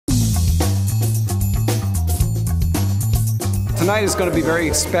Tonight is going to be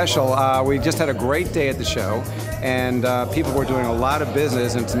very special. We just had a great day at the show, and people were doing a lot of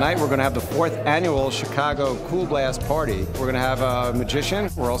business, and tonight we're going to have the 4th annual Chicago Cool Blast Party. We're going to have a magician.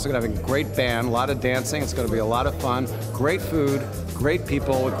 We're also going to have a great band, a lot of dancing. It's going to be a lot of fun, great food, great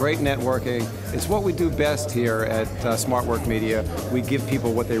people, great networking. It's what we do best here at SmartWork Media. We give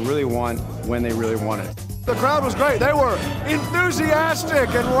people what they really want when they really want it. The crowd was great. They were enthusiastic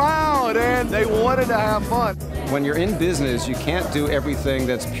and loud, and they wanted to have fun. When you're in business, you can't do everything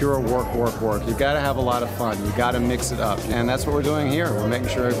that's pure work, work, work. You've got to have a lot of fun. You've got to mix it up. And that's what we're doing here. We're making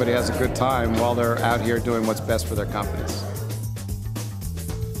sure everybody has a good time while they're out here doing what's best for their companies.